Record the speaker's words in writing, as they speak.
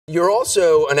You're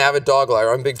also an avid dog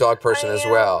lover. I'm a big dog person as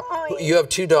well. You have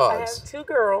 2 dogs. I have 2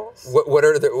 girls. What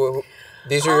are the?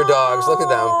 These are your dogs. Look at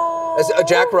them. Is it a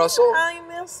Jack Russell? I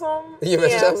miss them. You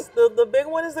miss them? The big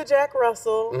one is the Jack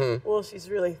Russell. Well, she's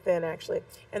really thin actually,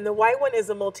 and the white one is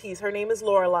a Maltese. Her name is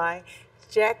Lorelei.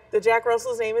 The Jack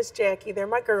Russell's name is Jackie. They're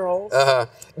my girls.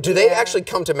 Do they actually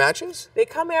come to matches? They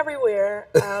come everywhere.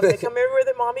 They come everywhere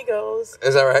that mommy goes.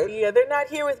 Is that right? Yeah, they're not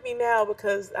here with me now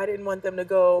because I didn't want them to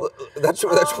go. That's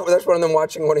one of them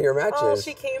watching one of your matches. Oh,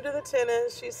 she came to the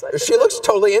tennis. She looks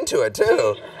totally into it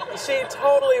too. She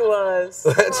totally was.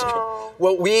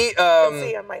 Well, see,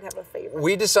 I might have a favorite.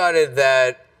 We decided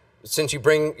that since you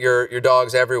bring your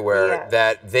dogs everywhere,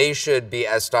 that they should be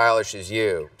as stylish as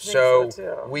you. So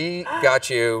we got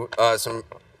you some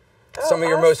of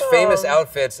your most famous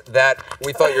outfits that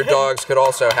we thought your dogs could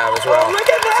also have as well. Oh, look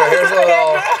at that. So here's a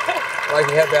little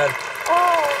Nike headband.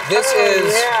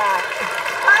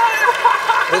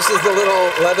 This is the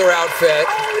little leather outfit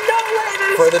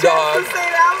for the dog. The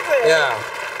same outfit. Yeah.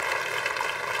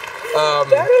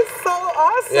 That is so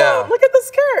awesome. Yeah. Look at the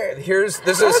skirt.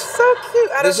 This is so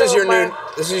cute. This is your new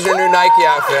Nike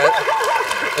outfit.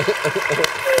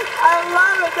 I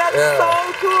love it. That's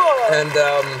so cool. And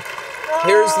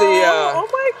here's the oh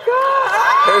my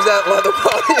god. Here's that leather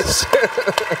polish.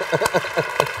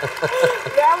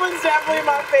 That one's definitely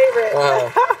my favorite.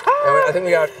 I think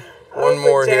we got one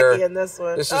more Jackie here. in this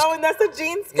one. And that's the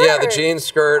jean skirt. Yeah, the jean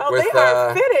skirt with. They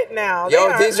are fitted now.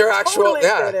 These are actual.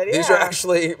 Fitted, these are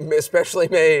actually especially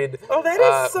made. Oh, that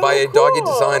is so by a doggy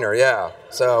designer. Yeah.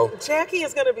 So Jackie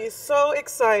is going to be so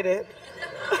excited.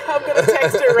 I'm going to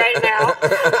text her right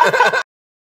now.